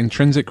 and they get that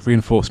intrinsic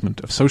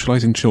reinforcement of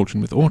socializing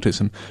children with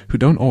autism who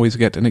don't always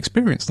get an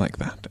experience like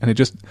that. And it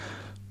just,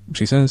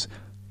 she says,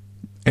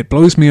 it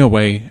blows me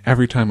away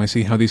every time I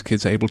see how these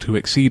kids are able to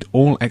exceed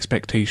all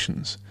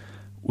expectations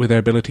with their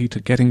ability to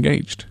get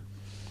engaged.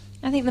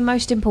 I think the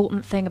most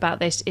important thing about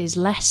this is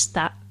less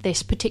that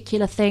this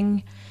particular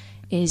thing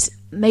is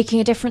making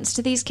a difference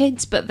to these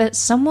kids, but that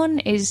someone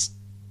is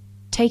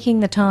taking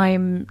the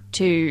time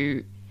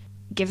to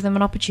give them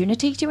an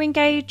opportunity to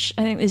engage.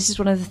 I think this is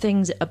one of the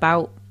things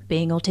about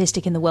being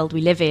autistic in the world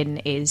we live in,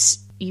 is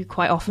you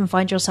quite often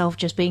find yourself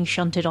just being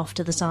shunted off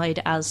to the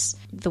side as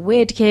the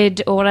weird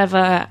kid or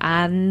whatever,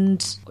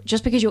 and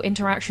just because your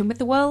interaction with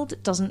the world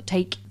doesn't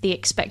take the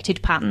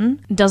expected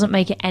pattern doesn't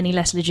make it any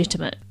less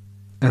legitimate.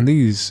 And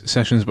these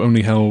sessions were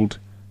only held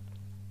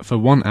for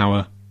 1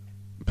 hour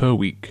per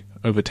week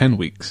over 10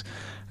 weeks.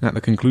 And at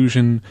the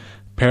conclusion,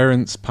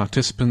 parents,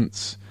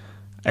 participants,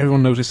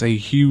 everyone noticed a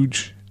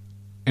huge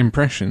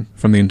impression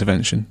from the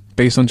intervention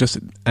based on just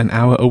an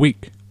hour a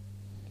week.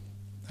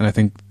 And I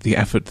think the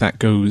effort that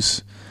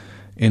goes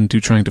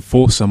into trying to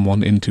force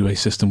someone into a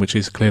system which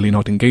is clearly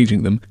not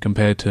engaging them,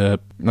 compared to,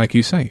 like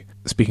you say,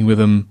 speaking with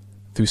them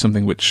through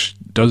something which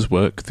does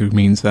work, through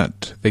means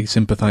that they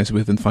sympathise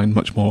with and find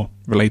much more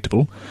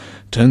relatable,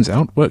 turns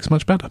out works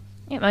much better.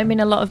 Yeah, I mean,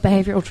 a lot of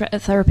behavioural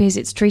therapies,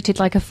 it's treated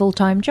like a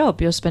full-time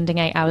job. You're spending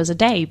 8 hours a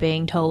day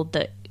being told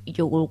that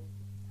you're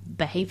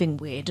behaving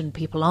weird and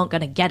people aren't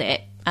going to get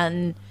it.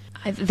 And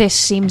this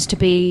seems to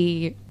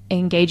be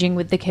engaging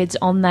with the kids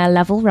on their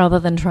level rather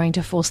than trying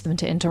to force them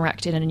to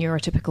interact in a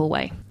neurotypical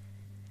way.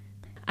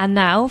 And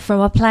now, from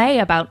a play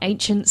about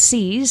ancient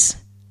seas.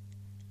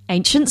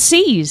 Ancient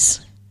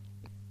seas!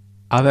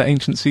 Are there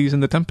ancient seas in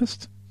The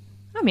Tempest?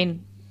 I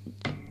mean,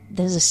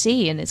 there's a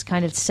sea and it's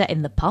kind of set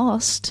in the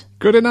past.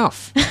 Good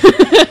enough!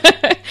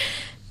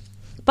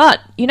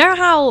 But you know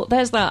how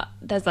there's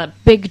that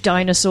big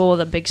dinosaur,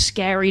 the big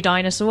scary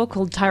dinosaur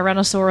called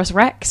Tyrannosaurus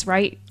Rex,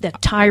 right? The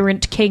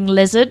tyrant king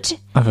lizard.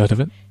 I've heard of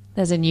it.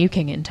 There's a new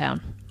king in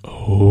town.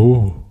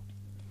 Oh.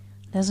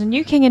 There's a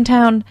new king in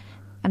town,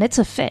 and it's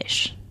a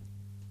fish.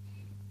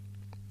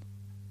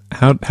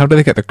 How do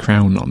they get the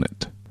crown on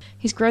it?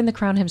 He's grown the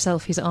crown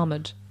himself. He's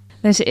armoured.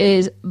 This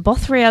is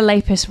Bothria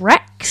Lapis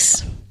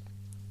Rex.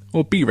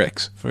 Or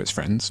B-Rex for its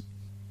friends.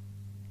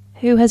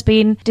 Who has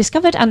been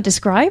discovered and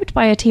described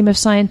by a team of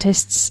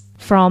scientists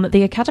from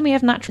the Academy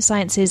of Natural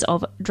Sciences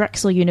of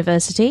Drexel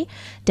University,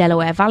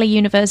 Delaware Valley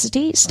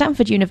University,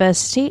 Stanford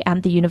University,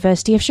 and the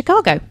University of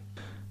Chicago.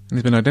 And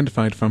has been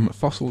identified from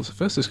fossils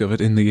first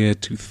discovered in the year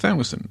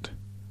 2000,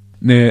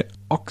 near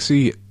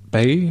Oxy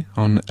Bay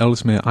on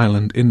Ellesmere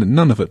Island in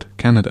Nunavut,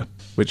 Canada,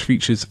 which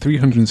features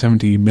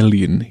 370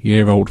 million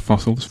year old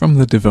fossils from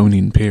the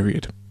Devonian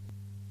period.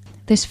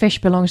 This fish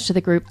belongs to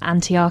the group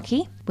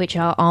Antiarchae, which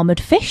are armoured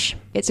fish.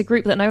 It's a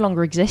group that no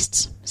longer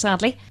exists,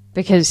 sadly.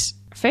 Because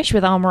fish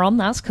with armour on,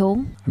 that's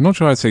cool. I'm not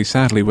sure I'd say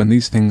sadly when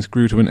these things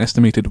grew to an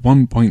estimated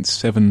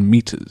 1.7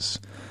 metres,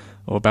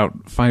 or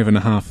about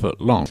 5.5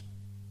 foot long.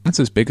 That's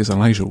as big as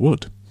Elijah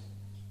Wood.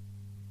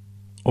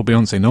 Or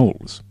Beyonce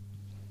Knowles.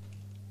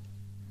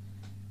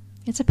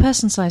 It's a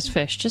person-sized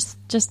fish.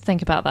 Just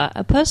think about that.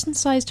 A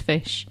person-sized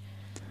fish.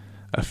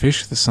 A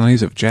fish the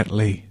size of Jet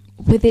Li.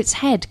 With its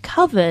head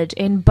covered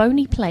in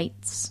bony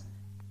plates.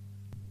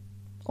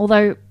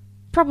 Although,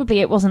 probably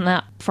it wasn't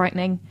that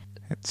frightening.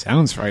 It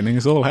sounds frightening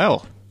as all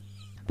hell.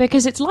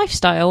 Because its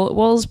lifestyle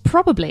was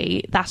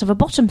probably that of a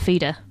bottom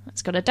feeder.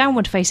 It's got a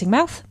downward-facing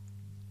mouth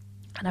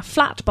and a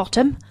flat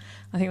bottom.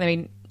 I think they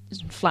mean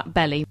flat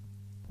belly.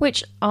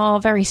 Which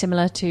are very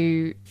similar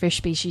to fish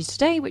species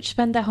today, which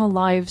spend their whole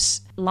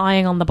lives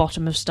lying on the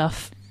bottom of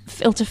stuff,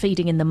 filter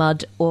feeding in the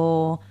mud,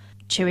 or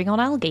chewing on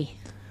algae.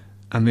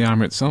 And the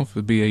armour itself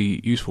would be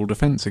a useful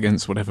defence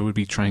against whatever would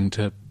be trying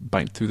to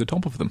bite through the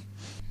top of them.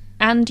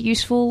 And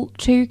useful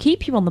to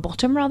keep you on the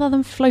bottom rather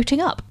than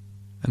floating up.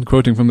 And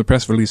quoting from the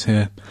press release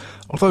here,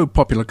 although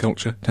popular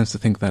culture tends to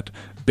think that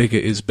bigger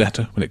is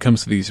better when it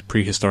comes to these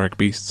prehistoric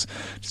beasts,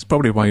 which is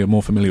probably why you're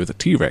more familiar with a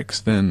T-Rex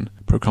than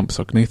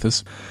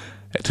Procompsognathus,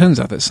 it turns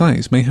out that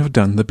size may have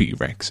done the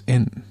B-Rex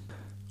in.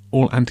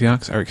 All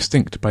Antiarchs are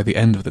extinct by the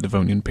end of the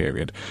Devonian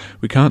period.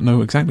 We can't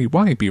know exactly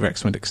why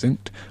B-Rex went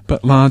extinct,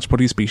 but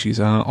large-bodied species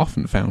are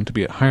often found to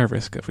be at higher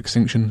risk of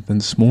extinction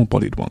than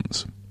small-bodied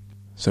ones.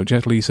 So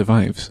Jet Li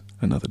survives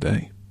another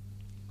day.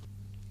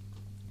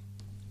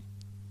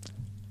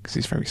 Because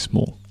he's very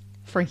small.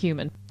 For a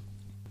human.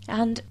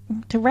 And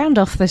to round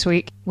off this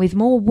week with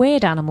more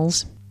weird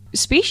animals,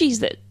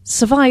 species that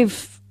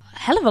survive a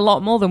hell of a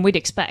lot more than we'd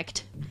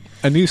expect.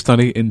 A new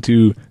study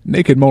into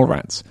naked mole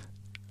rats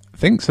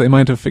thinks they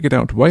might have figured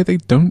out why they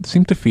don't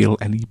seem to feel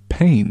any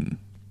pain.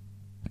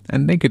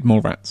 And naked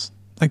mole rats,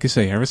 like you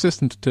say, are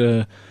resistant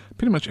to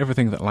pretty much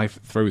everything that life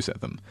throws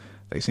at them.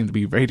 They seem to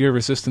be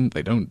radio-resistant,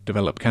 they don't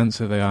develop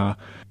cancer, they are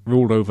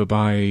ruled over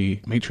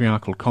by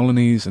matriarchal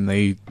colonies, and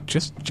they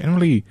just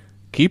generally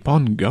keep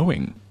on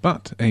going.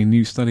 But a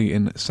new study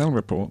in Cell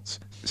Reports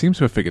seems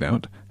to have figured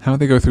out how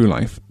they go through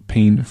life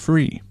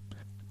pain-free.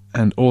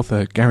 And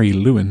author Gary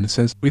Lewin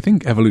says, "We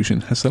think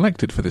evolution has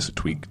selected for this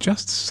tweak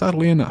just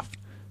subtly enough,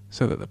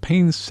 so that the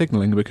pain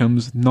signalling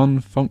becomes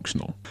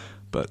non-functional,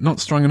 but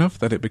not strong enough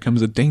that it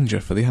becomes a danger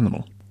for the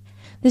animal."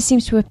 This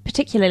seems to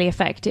particularly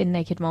affect in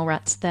naked mole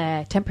rats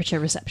their temperature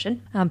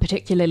reception, and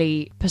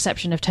particularly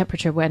perception of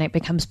temperature when it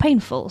becomes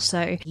painful.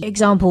 So, the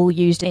example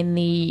used in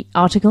the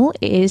article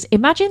is,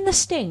 imagine the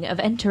sting of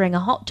entering a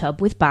hot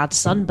tub with bad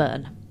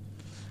sunburn.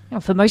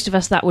 Now, for most of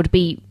us that would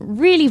be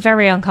really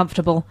very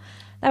uncomfortable.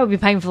 That would be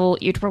painful.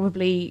 You'd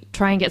probably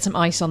try and get some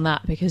ice on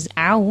that because,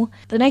 ow,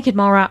 the naked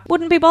mole rat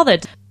wouldn't be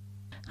bothered.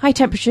 High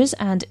temperatures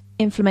and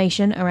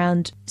inflammation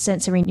around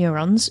sensory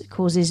neurons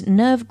causes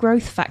nerve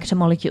growth factor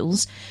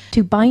molecules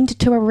to bind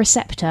to a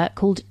receptor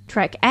called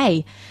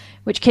TrkA,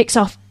 which kicks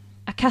off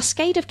a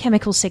cascade of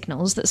chemical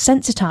signals that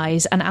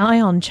sensitize an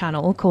ion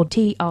channel called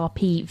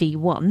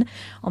TRPV1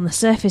 on the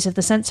surface of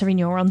the sensory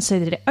neuron so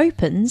that it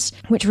opens,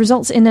 which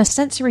results in a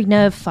sensory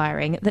nerve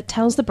firing that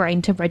tells the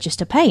brain to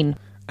register pain.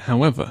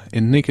 However,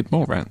 in naked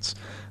mole rats,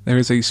 there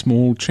is a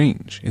small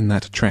change in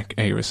that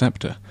TrkA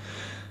receptor,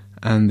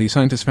 and the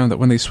scientists found that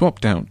when they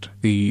swapped out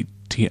the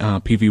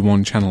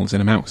TRPV1 channels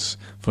in a mouse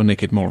for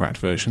naked mole rat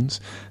versions,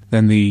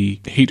 then the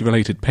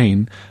heat-related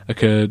pain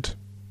occurred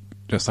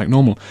just like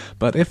normal.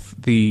 But if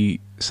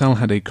the cell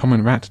had a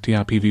common rat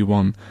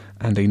TRPV1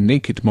 and a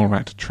naked mole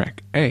rat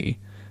TrkA,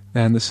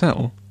 then the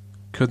cell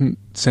couldn't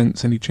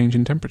sense any change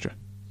in temperature.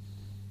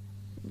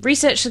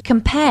 Researchers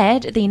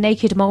compared the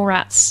naked mole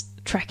rat's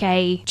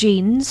TrkA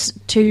genes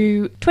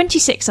to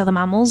 26 other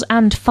mammals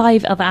and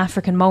 5 other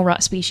African mole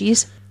rat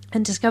species,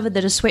 and discovered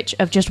that a switch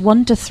of just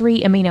 1 to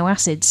 3 amino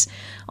acids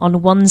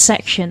on one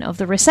section of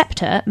the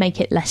receptor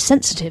make it less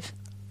sensitive.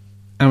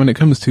 And when it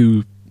comes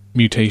to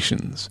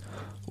mutations,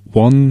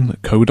 one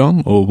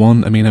codon or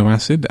one amino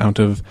acid out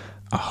of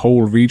a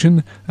whole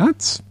region,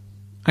 that's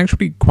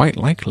actually quite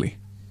likely.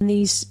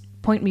 These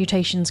point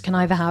mutations can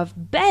either have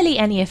barely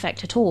any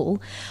effect at all,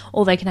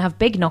 or they can have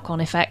big knock-on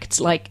effects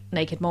like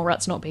naked mole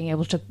rats not being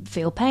able to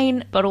feel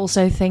pain, but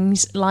also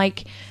things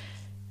like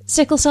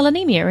sickle cell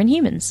anemia in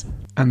humans.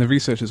 And the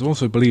researchers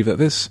also believe that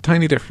this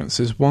tiny difference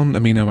is 1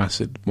 amino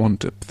acid, 1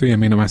 to 3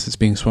 amino acids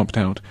being swapped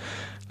out,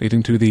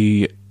 leading to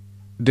the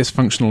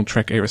dysfunctional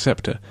TrkA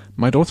receptor,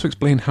 might also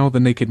explain how the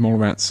naked mole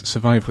rats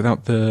survive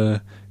without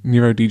the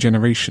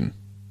neurodegeneration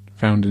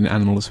found in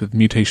animals with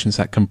mutations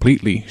that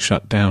completely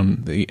shut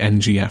down the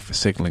NGF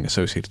signaling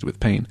associated with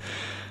pain,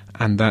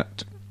 and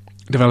that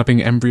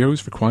developing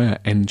embryos require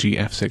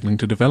NGF signaling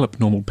to develop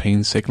normal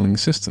pain signaling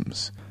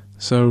systems.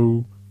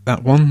 So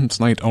that one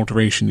slight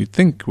alteration you'd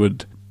think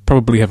would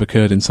probably have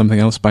occurred in something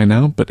else by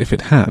now, but if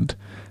it had,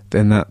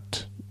 then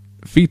that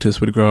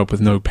fetus would grow up with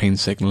no pain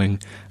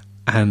signaling,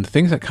 and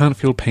things that can't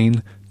feel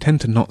pain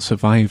tend to not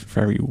survive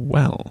very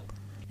well.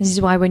 This is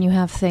why when you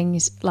have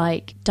things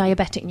like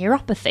diabetic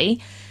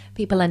neuropathy,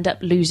 people end up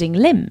losing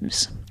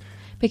limbs,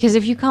 Because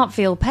if you can't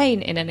feel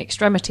pain in an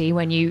extremity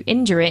when you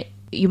injure it,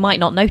 you might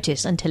not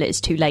notice until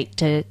it's too late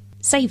to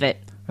save it.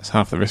 That's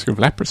half the risk of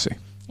leprosy.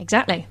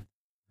 Exactly.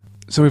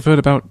 So we've heard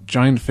about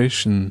giant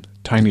fish and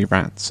tiny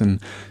rats, and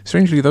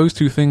strangely those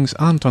two things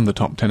aren't on the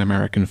top 10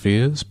 American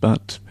fears,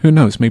 but who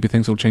knows, maybe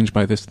things will change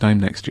by this time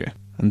next year.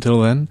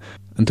 Until then,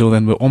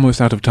 we're almost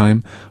out of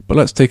time, but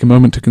let's take a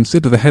moment to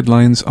consider the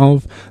headlines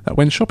of that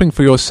when shopping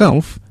for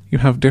yourself, you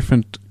have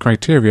different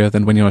criteria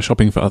than when you are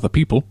shopping for other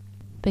people.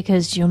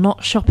 Because you're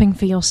not shopping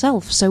for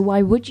yourself, so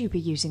why would you be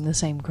using the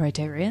same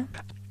criteria?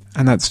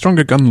 And that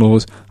stronger gun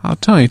laws are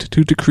tied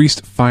to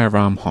decreased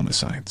firearm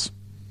homicides.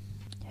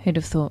 Who'd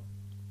have thought?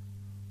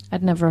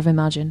 I'd never have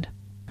imagined.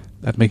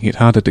 That making it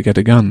harder to get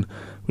a gun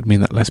would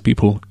mean that less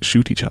people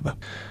shoot each other.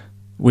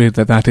 Weird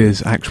that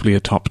is actually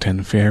a top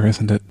 10 fear,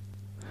 isn't it?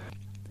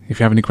 If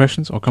you have any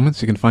questions or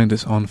comments, you can find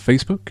us on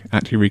Facebook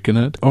at Eureka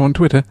Nerd, or on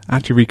Twitter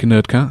at Eureka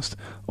Nerdcast,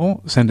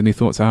 or send any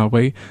thoughts our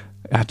way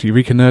at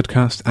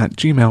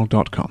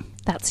eurekanerdcast@gmail.com.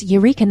 That's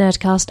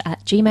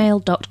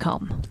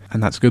eurekanerdcast@gmail.com.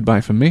 And that's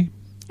goodbye from me.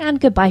 And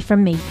goodbye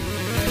from me.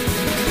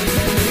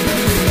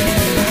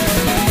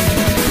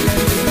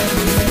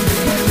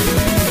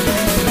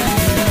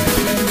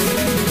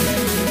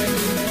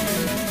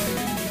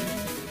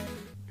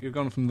 You've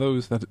gone from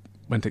those that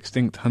went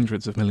extinct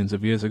hundreds of millions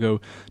of years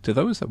ago to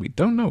those that we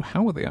don't know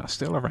how they are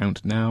still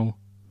around now,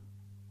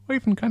 or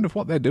even kind of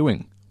what they're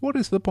doing. What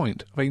is the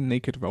point of a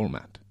naked roll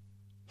mat?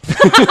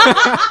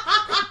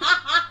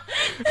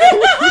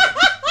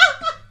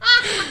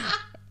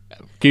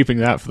 Keeping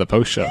that for the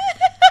post show.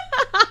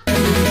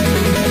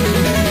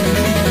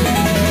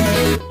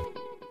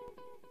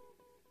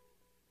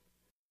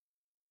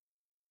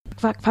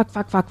 Fuck.